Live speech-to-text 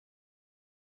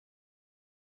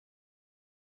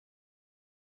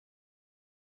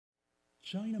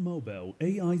China Mobile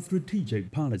AI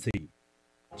Strategic Policy.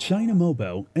 China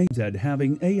Mobile aims at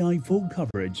having AI full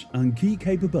coverage on key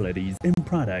capabilities in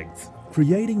products,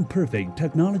 creating perfect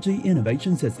technology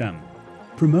innovation system,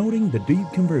 promoting the deep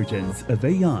convergence of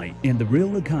AI and the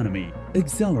real economy,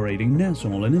 accelerating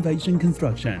national innovation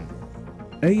construction.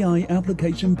 AI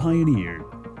application pioneer,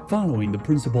 following the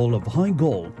principle of high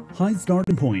goal, high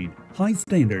starting point, high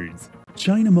standards.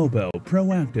 China Mobile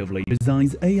proactively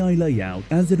designs AI layout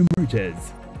as it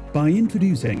emerges by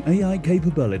introducing AI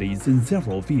capabilities in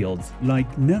several fields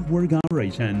like network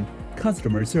operation,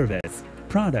 customer service,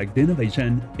 product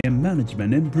innovation, and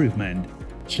management improvement.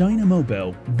 China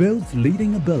Mobile builds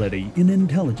leading ability in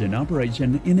intelligent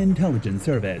operation and intelligent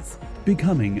service,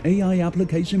 becoming AI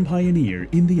application pioneer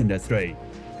in the industry.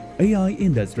 AI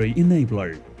industry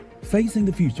enabler. Facing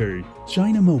the future,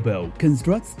 China Mobile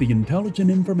constructs the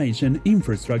intelligent information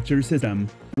infrastructure system,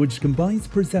 which combines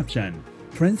perception,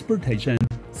 transportation,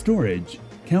 storage,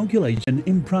 calculation,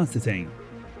 and processing,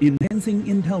 enhancing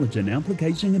intelligent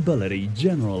application ability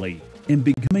generally, and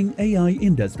becoming AI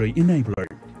industry enabler.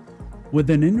 With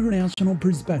an international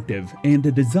perspective and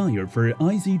a desire for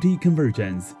ICT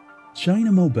convergence,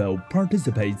 China Mobile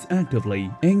participates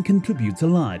actively and contributes a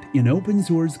lot in open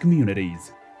source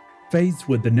communities. Faced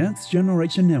with the next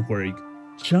generation network,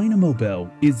 China Mobile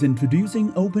is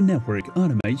introducing Open Network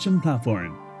Automation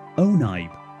Platform, ONIP,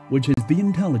 which is the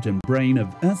intelligent brain of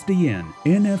SDN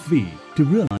and NFV to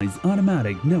realize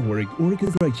automatic network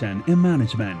orchestration and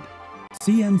management.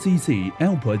 CMCC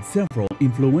outputs several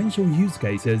influential use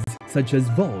cases such as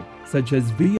VoLTE, such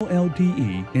as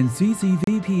VoLTE and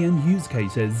CCVPN use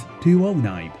cases to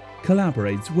ONIP.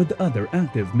 Collaborates with other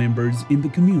active members in the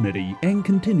community and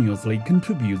continuously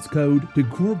contributes code to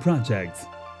core projects.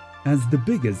 As the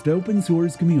biggest open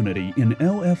source community in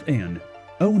LFN,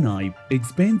 ONIP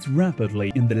expands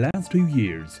rapidly in the last 2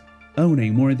 years,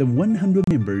 owning more than 100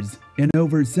 members and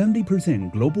over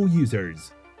 70% global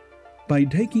users. By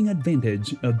taking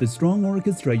advantage of the strong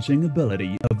orchestration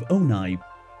ability of ONIP,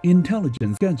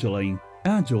 intelligent scheduling,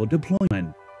 agile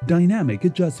deployment, dynamic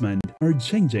adjustment are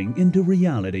changing into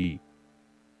reality.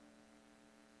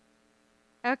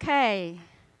 Okay.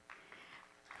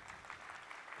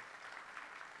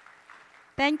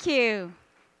 Thank you.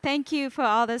 Thank you for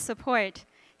all the support.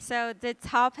 So the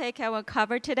topic I will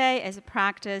cover today is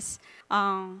practice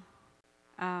on,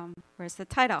 where's the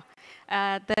title?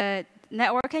 The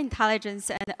network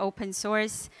intelligence and open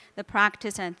source, the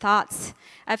practice and thoughts.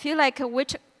 I feel like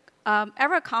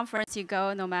every conference you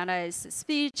go, no matter it's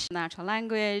speech, natural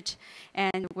language,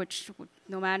 and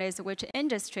no matter which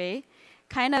industry,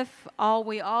 kind of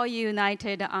we all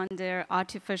united under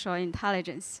artificial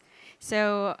intelligence.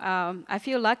 So I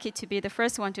feel lucky to be the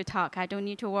first one to talk. I don't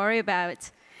need to worry about,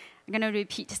 I'm going to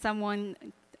repeat someone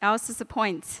else's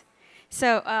points.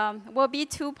 So will be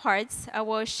 2 parts. I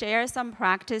will share some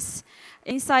practice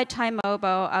inside China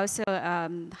Mobile, also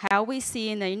how we see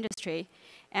in the industry.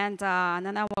 And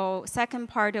then second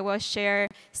part, I will share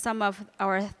some of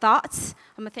our thoughts.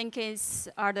 I'm thinking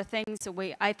are the things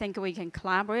I think we can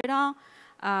collaborate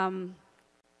on.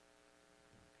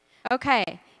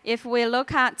 Okay, if we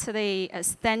look at the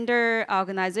standard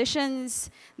organizations,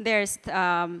 there's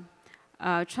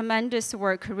tremendous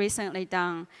work recently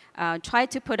done, try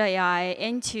to put AI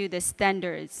into the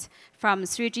standards from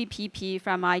 3GPP,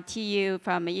 from ITU,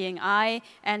 from ENI,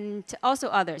 and also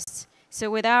others. So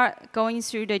without going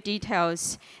through the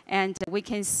details, and we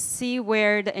can see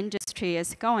where the industry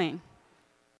is going.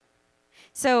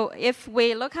 So if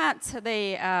we look at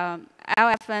the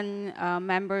LFN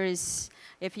members,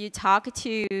 if you talk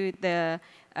to the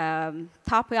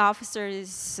top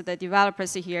officers, the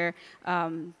developers here,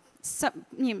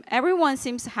 everyone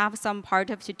seems to have some part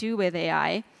to do with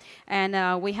AI.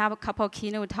 And we have a couple of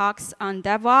keynote talks on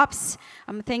DevOps.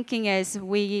 I'm thinking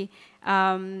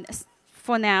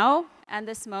for now, at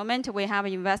this moment, we have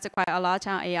invested quite a lot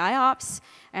on AI ops,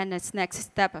 and it's next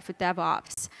step for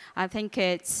DevOps. I think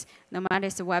it's, no matter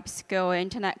it's web scale,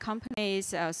 internet companies,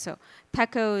 so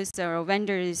techos or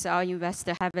vendors all invest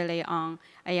heavily on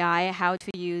AI, how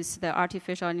to use the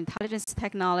artificial intelligence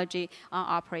technology on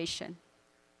operation.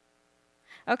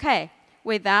 Okay,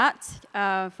 with that,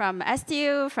 from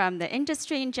SDU, from the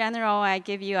industry in general, I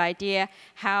give you an idea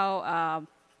how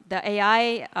the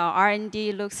AI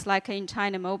R&D looks like in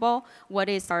China Mobile. What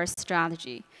is our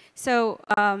strategy? So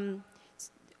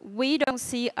we don't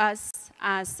see us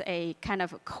as a kind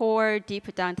of core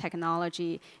deep down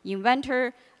technology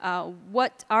inventor.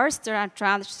 What our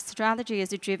strategy is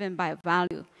driven by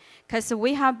value. Because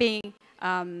we have been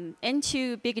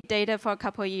into big data for a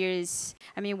couple of years.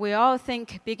 I mean, we all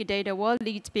think big data will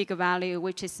lead to big value,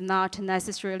 which is not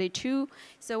necessarily true.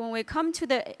 So when we come to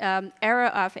the era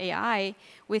of AI,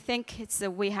 we think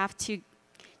we have to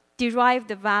derive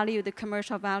the value, the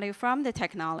commercial value from the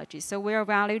technology. So we're a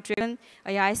value-driven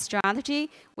AI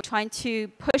strategy. We're trying to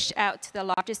push out to the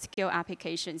larger scale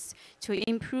applications to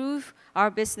improve our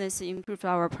business, improve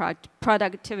our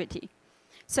productivity.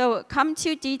 So come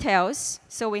to details.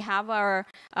 So we have our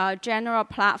general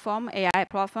platform, AI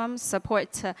platform,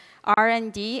 support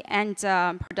R&D and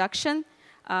production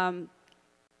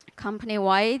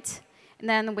company-wide. And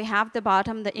then we have the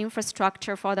bottom, the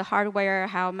infrastructure for the hardware,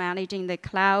 how managing the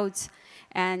clouds,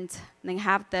 and then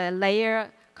have the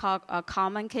layer called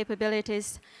common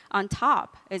capabilities on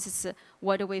top. It's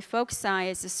what we focus on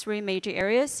is 3 major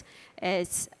areas.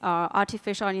 It's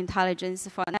artificial intelligence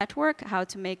for network, how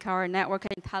to make our network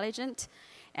intelligent.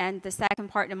 And the second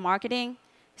part, the marketing,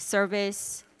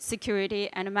 service, security,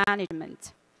 and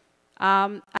management.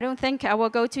 I don't think I will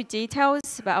go to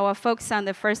details, but I will focus on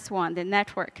the first one, the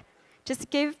network.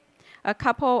 Just give a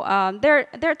couple, there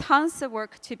are tons of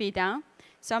work to be done.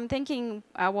 So I'm thinking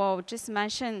I will just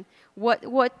mention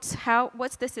what's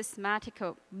the systematic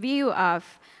view of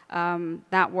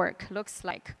that work looks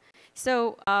like.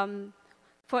 So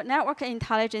for network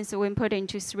intelligence, we put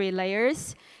into 3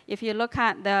 layers. If you look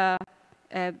at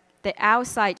the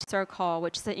outside circle,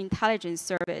 which is the intelligence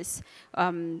service,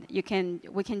 we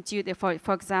can do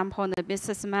for example, the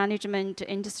business management,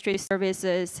 industry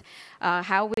services,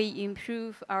 how we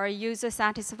improve our user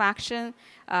satisfaction.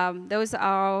 Those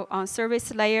are on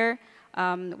service layer.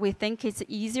 We think it's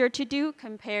easier to do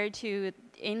compared to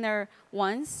inner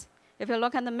ones. If you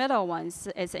look at the middle ones,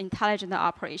 it's intelligent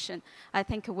operation. I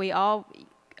think we all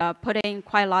put in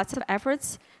quite lots of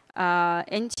efforts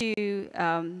into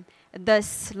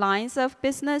these lines of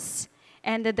business,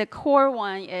 and the core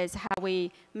one is how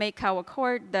we make our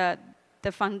core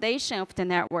the foundation of the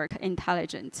network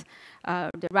intelligent.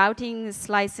 The routing,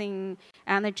 slicing,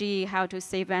 energy, how to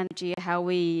save energy, how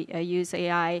we use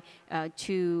AI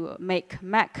to make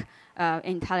Mac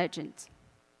intelligent.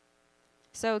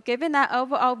 So given that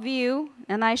overall view,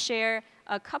 and I share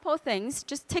a couple things,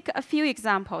 just take a few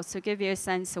examples to give you a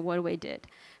sense of what we did.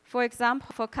 For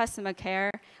example, for customer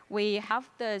care, we have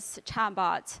this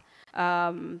chatbot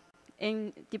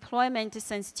in deployment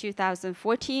since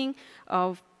 2014.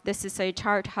 This is a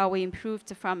chart how we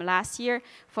improved from last year.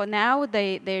 For now,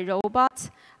 the robot,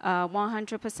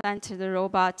 100% the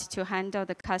robot to handle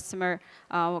the customer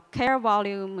care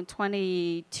volume,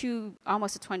 22,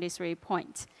 almost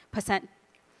 23%.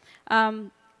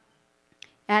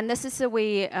 And this is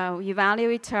we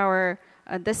evaluate our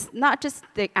this not just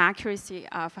the accuracy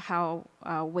of how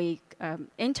we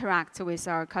interact with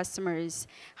our customers,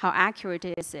 how accurate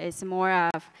it is. It's more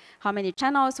of how many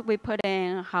channels we put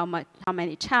in, how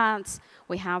many chats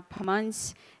we have per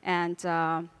month, and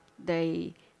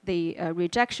the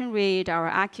rejection rate, our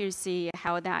accuracy,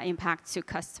 how that impacts to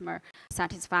customer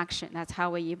satisfaction. That's how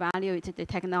we evaluate the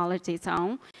technology's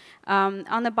own.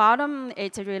 On the bottom,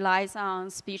 it relies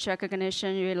on speech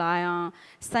recognition, rely on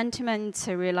sentiment,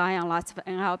 rely on lots of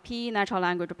NLP, natural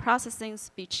language processing,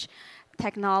 speech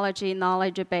technology,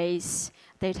 knowledge base,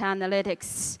 data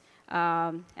analytics,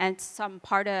 and some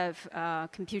part of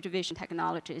computer vision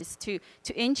technologies to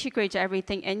integrate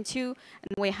everything into.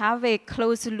 And we have a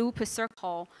closed loop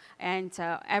circle, and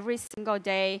every single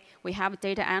day we have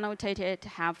data annotated,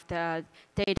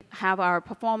 have our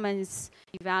performance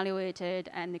evaluated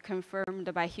and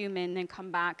confirmed by human, and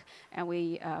come back and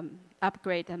we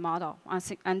upgrade the model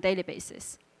on daily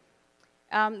basis.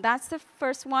 That's the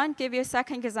first one. Give you a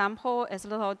second example. It's a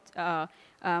little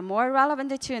more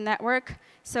relevant to a network.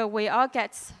 So we all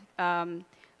get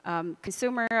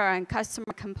consumer and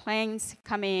customer complaints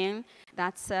coming in.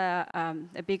 That's a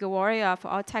big worry of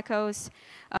all techos.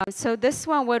 So this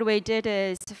one, what we did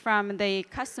is from the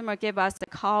customer give us the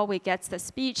call, we get the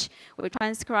speech, we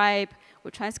transcribe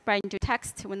into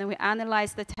text. When we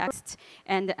analyze the text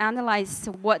and analyze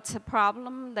what the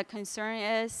problem, the concern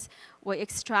is, we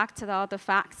extract all the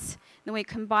facts. Then we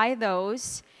combine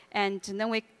those, and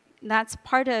then that's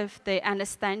part of the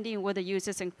understanding what the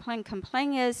user's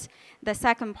complaint is. The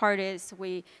second part is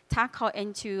we tackle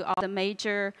into all the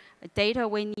major data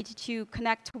we need to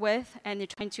connect with and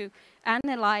trying to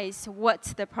analyze what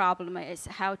the problem is,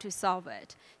 how to solve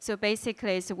it. So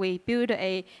basically, we build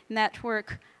a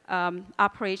network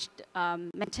operation,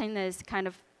 maintenance kind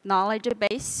of knowledge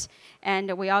base,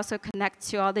 and we also connect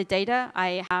to all the data.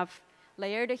 I have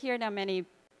layered here. There are many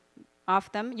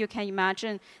of them. You can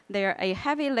imagine they're a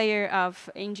heavy layer of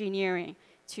engineering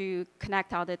to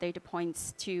connect all the data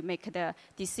points to make the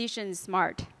decision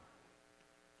smart.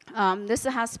 This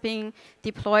has been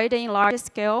deployed in large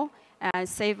scale and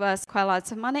save us quite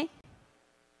lots of money.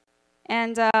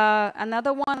 And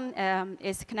another one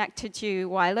is connected to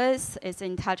wireless. It's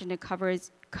intelligent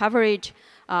coverage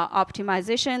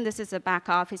optimization. This is a back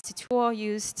office tool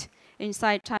used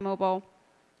inside China Mobile.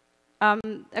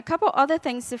 A couple other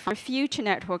things for future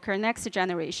network or next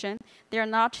generation. They're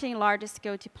not in large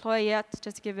scale deploy yet.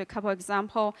 Just to give you a couple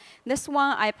examples. This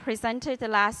one I presented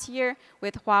last year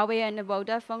with Huawei and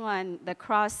Vodafone on the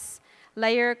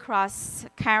cross-layer,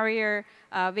 cross-carrier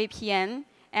VPN.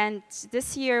 And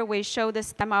this year we showed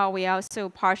this demo. We also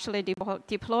partially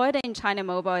deployed in China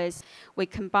Mobile. Is we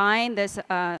combine this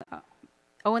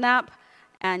ONAP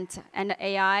and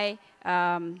AI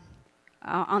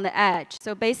on the edge.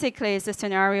 So basically, the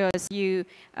scenario is you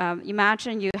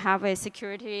imagine you have a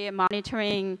security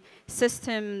monitoring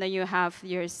system, then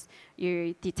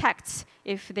you detect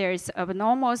if there's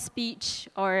abnormal speech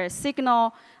or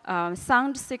signal,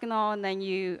 sound signal, and then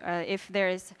if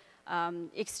there's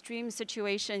extreme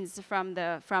situations from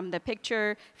the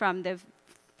picture, from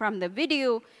the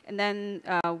video, and then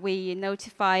we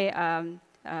notify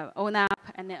ONAP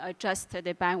and then adjust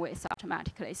the bandwidth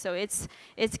automatically. So it's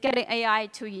getting AI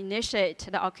to initiate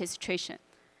the orchestration.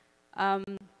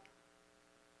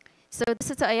 So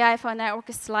this is AI for network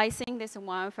slicing. This is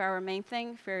one of our main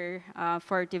things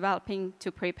for developing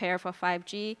to prepare for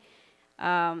 5G.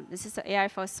 This is AI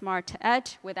for smart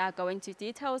edge. Without going into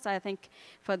details, I think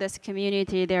for this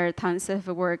community, there are tons of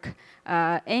work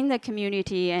in the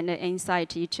community and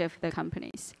inside each of the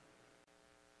companies.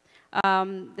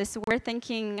 We're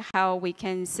thinking how we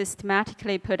can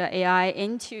systematically put AI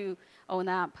into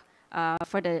ONAP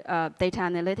for the data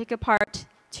analytic part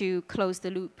to close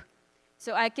the loop.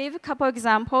 So I gave a couple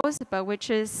examples, but which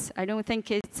is, I don't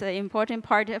think it's an important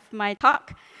part of my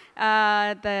talk.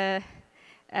 To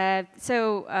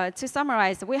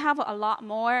summarize, we have a lot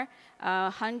more,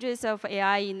 hundreds of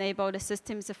AI-enabled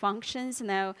systems functions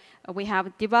now we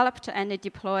have developed and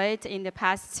deployed in the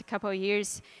past couple of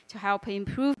years to help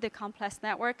improve the complex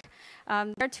network.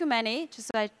 There are too many,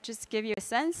 just give you a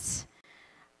sense.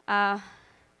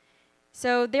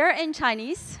 So they're in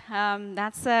Chinese.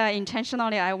 That's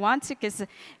intentionally I want to, because it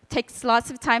takes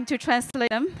lots of time to translate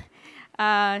them.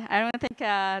 I don't think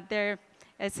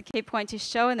it's a key point to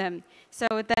show them. So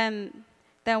then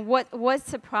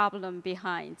what's the problem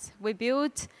behind?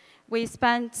 We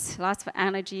spent lots of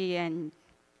energy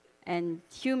and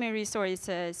human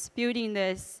resources building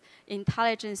this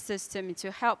intelligence system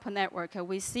to help a network.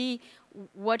 We see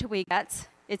what we get.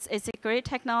 It's a great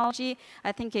technology.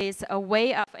 I think it's a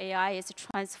way of AI. It's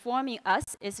transforming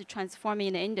us. It's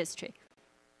transforming the industry.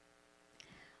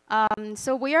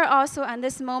 So we are also at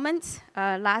this moment,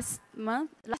 last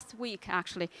week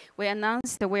actually, we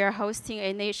announced that we are hosting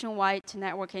a nationwide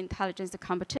network intelligence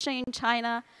competition in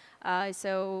China.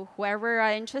 So whoever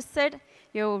are interested,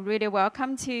 you're really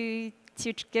welcome to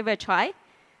give it a try.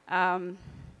 And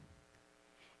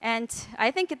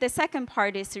I think the second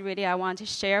part is really I want to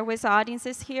share with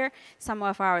audiences here some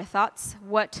of our thoughts,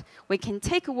 what we can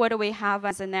take what we have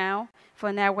as of now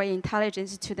for network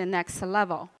intelligence to the next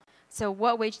level. So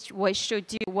what we should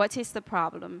do, what is the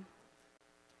problem?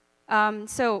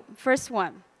 So first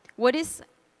one, what is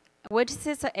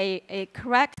a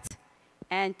correct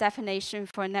and definition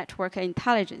for network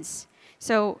intelligence?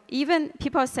 So even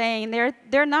people saying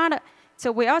they're not, so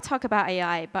we all talk about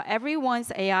AI, but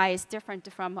everyone's AI is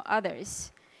different from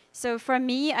others. So for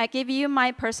me, I give you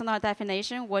my personal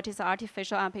definition, what is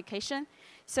artificial application.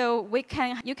 So you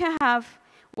can have,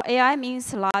 AI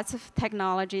means lots of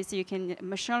technologies. You can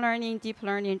machine learning, deep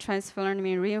learning, transfer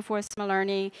learning, reinforcement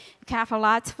learning. You can have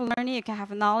lots of learning. You can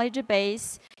have knowledge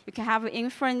base. You can have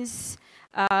inference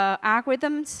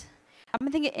algorithms.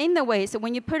 I'm thinking in the way, so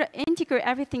when you integrate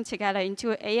everything together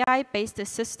into an AI-based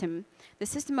system, the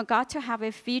system got to have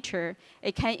a feature.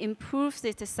 It can improve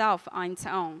itself on its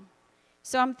own.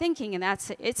 So I'm thinking it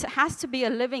has to be a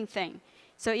living thing.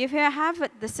 So if you have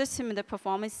the system, the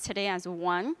performance today as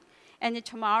 1, and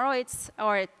tomorrow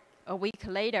or a week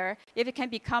later, if it can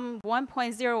become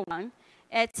 1.01,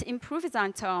 it improves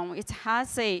on its own. It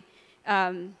has a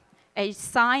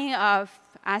sign of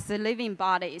as a living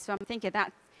body. So I'm thinking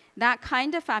that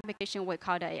kind of application we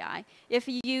call AI. If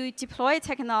you deploy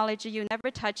technology, you never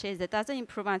touch it, it doesn't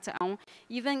improve on its own.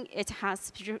 Even it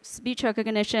has speech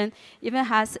recognition, even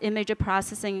has image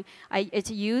processing.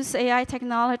 It uses AI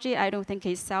technology. I don't think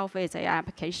itself is an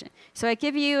application. So I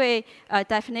give you a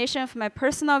definition from my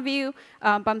personal view,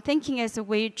 but I'm thinking is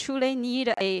we truly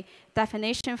need a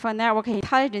definition for network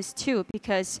intelligence too,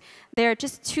 because there are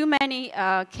just too many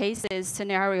cases,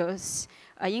 scenarios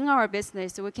in our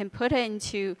business. We can put it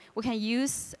into, we can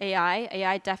use AI.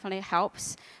 AI definitely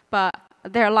helps, but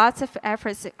there are lots of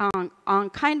efforts on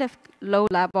kind of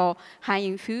low-level,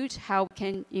 high-end food, how we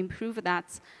can improve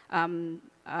that. I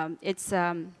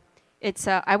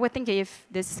would think if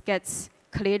this gets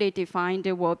clearly defined,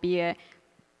 it will be a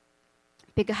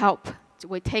big help.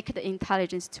 We take the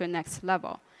intelligence to the next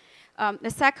level. The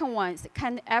second one is,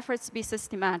 can efforts be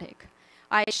systematic?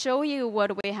 I show you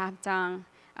what we have done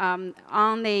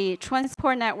on the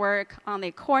transport network, on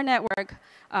the core network,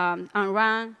 on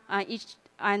RAN,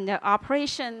 on the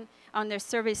operation, on the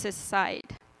services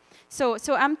side. So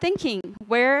I'm thinking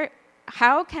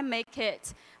how can make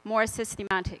it more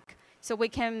systematic? So we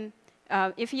can,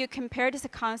 if you compare this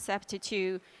concept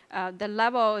to the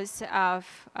levels of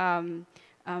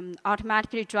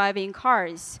automatically driving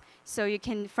cars, so you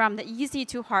can, from the easy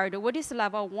to hard, what is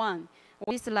level 1?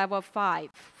 What is level 5?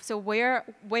 So where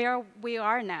we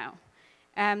are now.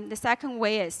 The second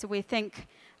way is we think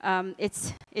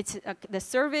it's the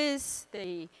service,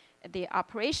 the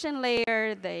operation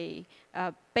layer, the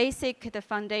the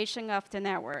foundation of the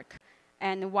network,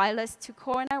 and wireless to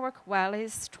core network,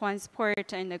 wireless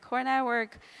transport in the core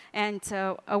network. And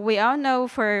we all know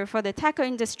for the tech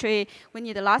industry, we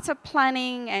need lots of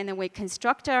planning, and we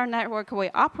construct our network, we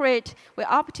operate, we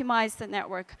optimize the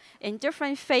network. In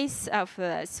different phases of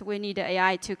this, we need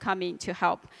AI to come in to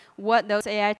help. What those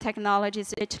AI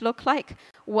technologies it look like,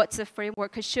 what the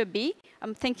framework should be,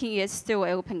 I'm thinking it's still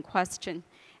an open question.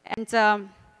 And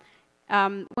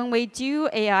when we do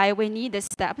AI, we need the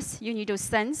steps. You need to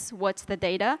sense what's the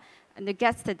data and to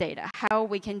get the data, how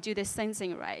we can do the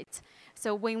sensing right.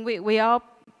 So when we are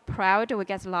proud, we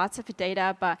get lots of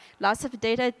data, but lots of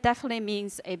data definitely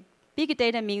means big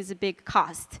data means a big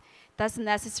cost. Doesn't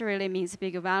necessarily mean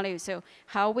big value. So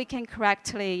how we can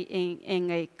correctly,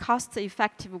 in a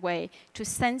cost-effective way, to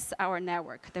sense our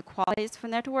network, the qualities of the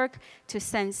network, to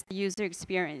sense the user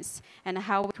experience, and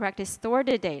how we correctly store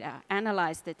the data,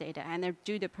 analyze the data, and then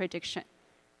do the prediction.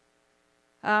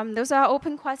 Those are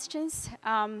open questions.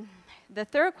 The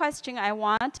third question I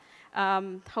want,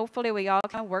 hopefully we all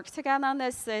can work together on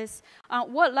this, is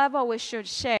what level we should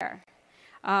share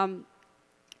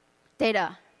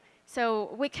data.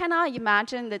 So we cannot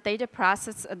imagine the data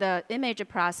process, the image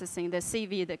processing, the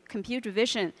CV, the computer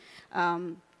vision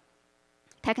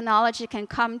technology can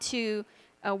come to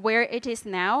where it is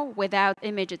now without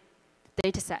image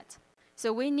data set.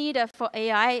 So we need, for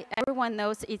AI, everyone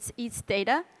knows it's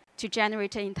data to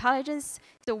generate intelligence.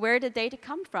 So where the data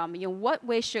come from, in what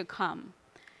way should come?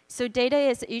 So data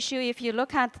is an issue. If you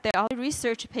look at all the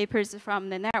research papers from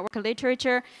the network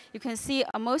literature, you can see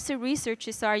most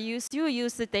researchers still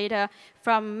use the data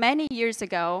from many years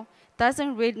ago.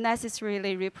 Doesn't really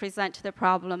necessarily represent the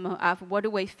problem of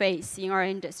what we face in our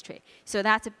industry. So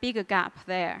that's a big gap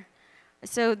there.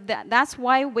 So that's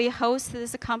why we host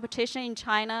this competition in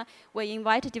China. We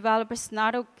invite developers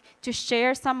not to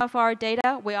share some of our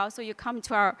data. You come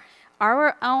to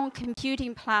our own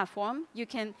computing platform. You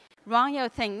can run your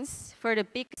things for the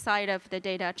big side of the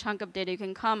data, chunk of data. You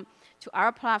can come to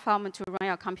our platform to run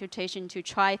your computation, to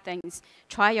try things,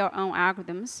 try your own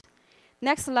algorithms.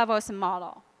 Next level is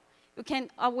model.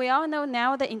 We all know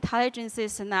now that intelligence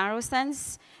is a narrow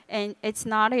sense, and it's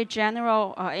not a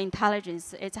general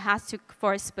intelligence. It has to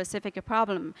for a specific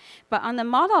problem. But on the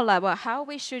model level, how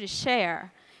we should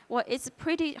share, well, it's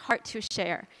pretty hard to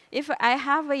share. If I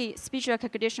have a speech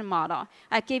recognition model,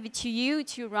 I give it to you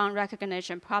to run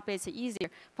recognition, probably it's easier.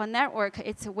 For network,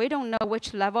 we don't know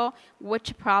which level,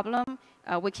 which problem,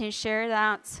 we can share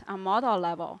that on model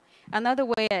level. Another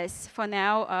way is, for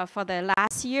now, for the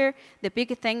last year, the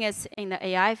big thing is in the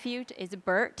AI field is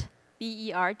BERT,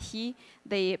 B-E-R-T,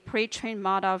 the pre-trained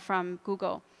model from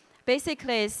Google.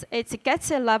 Basically, it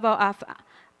gets a level of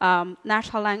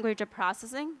natural language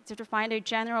processing to find a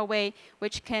general way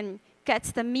which can get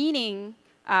the meaning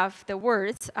of the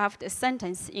words of the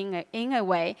sentence in a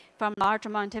way from large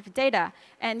amount of data.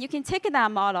 And you can take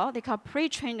that model, they call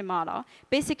pre-trained model,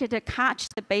 basically to catch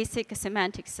the basic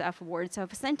semantics of words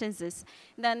of sentences.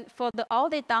 Then for all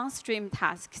the downstream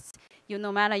tasks,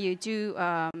 no matter you do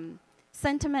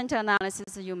sentiment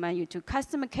analysis, you do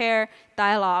customer care,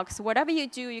 dialogues, whatever you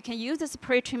do, you can use this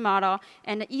pre-trained model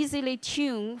and easily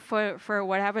tune for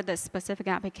whatever the specific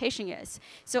application is.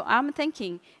 So I'm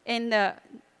thinking in the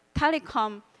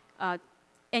telecom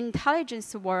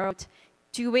intelligence world,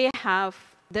 do we have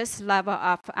this level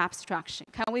of abstraction?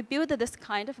 Can we build this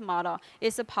kind of model?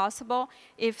 Is it possible?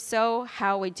 If so,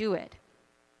 how we do it?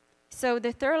 So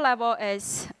the third level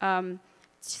is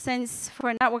since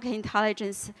for network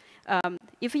intelligence,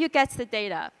 if you get the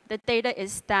data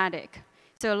is static.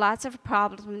 So lots of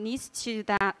problems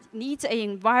needs an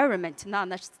environment, not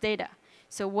just data.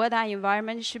 So what that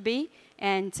environment should be,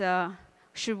 and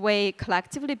should we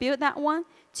collectively build that one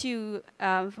to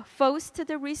foster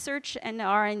the research and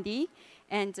R&D,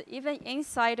 and even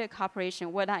inside a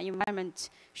corporation, what that environment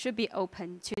should be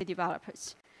open to the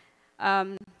developers.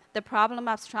 The problem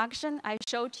abstraction, I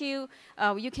showed you,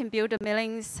 you can build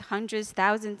millions, hundreds,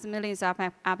 thousands, millions of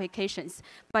applications,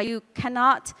 but you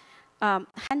cannot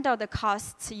handle the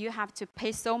costs. You have to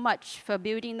pay so much for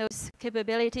building those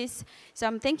capabilities. So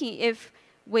I'm thinking if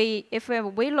we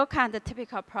look at the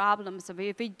typical problems,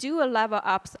 if we do a level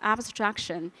of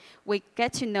abstraction, we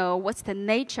get to know what's the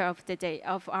nature of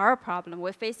of our problem.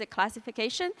 We face a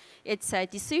classification, it's a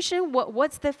decision,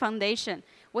 what's the foundation,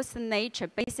 what's the nature,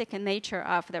 basic nature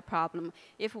of the problem.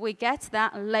 If we get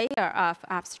that layer of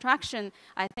abstraction,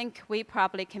 I think we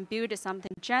probably can build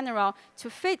something general to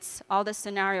fit all the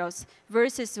scenarios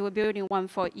versus we're building one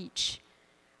for each.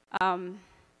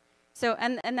 So,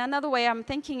 and another way I'm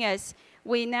thinking is,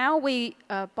 we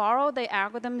borrow the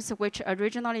algorithms which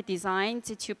originally designed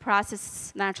to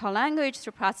process natural language,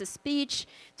 to process speech,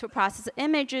 to process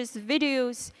images,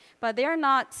 videos, but they're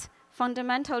not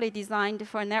fundamentally designed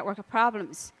for network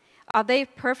problems. Are they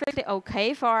perfectly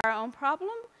okay for our own problem?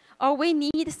 Or we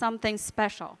need something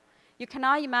special? You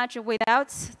cannot imagine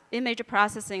without image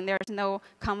processing, there's no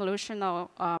convolutional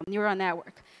neural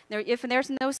network. If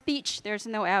there's no speech, there's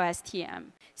no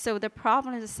LSTM. So the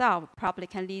problem itself probably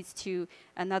can lead to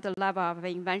another level of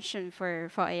invention for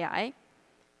AI.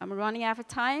 I'm running out of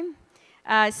time.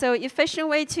 So efficient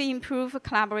way to improve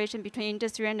collaboration between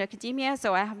industry and academia.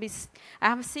 So I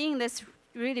have seen this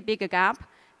really big gap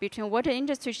between what the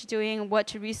industry is doing,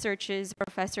 what researchers,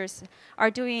 professors are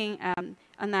doing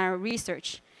on our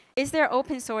research. Is there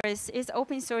open source? Is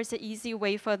open source an easy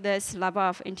way for this level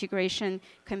of integration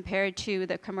compared to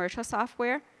the commercial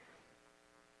software?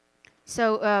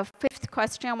 So fifth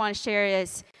question I want to share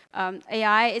is,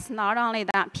 AI is not only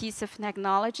that piece of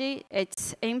technology,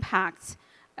 it impacts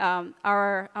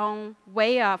our own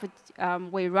way of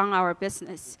we run our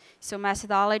business. So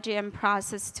methodology and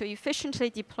process to efficiently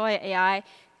deploy AI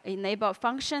enable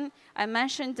function. I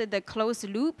mentioned the closed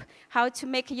loop, how to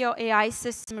make your AI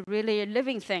system really a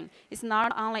living thing. It's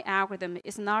not only algorithm,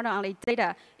 it's not only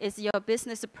data, it's your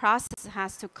business process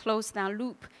has to close that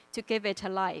loop to give it a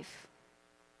life.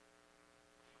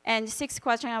 And sixth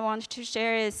question I want to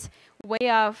share is way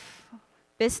of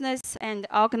business and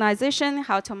organization,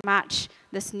 how to match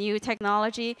this new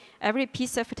technology. Every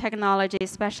piece of technology,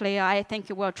 especially I think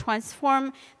it will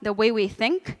transform the way we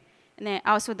think, and then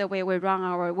also the way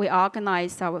we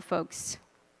organize our folks.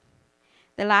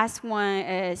 The last one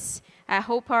is, I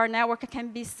hope our network can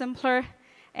be simpler,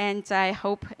 and I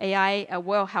hope AI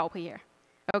will help here.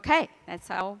 Okay, that's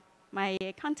all my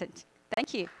content.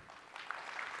 Thank you.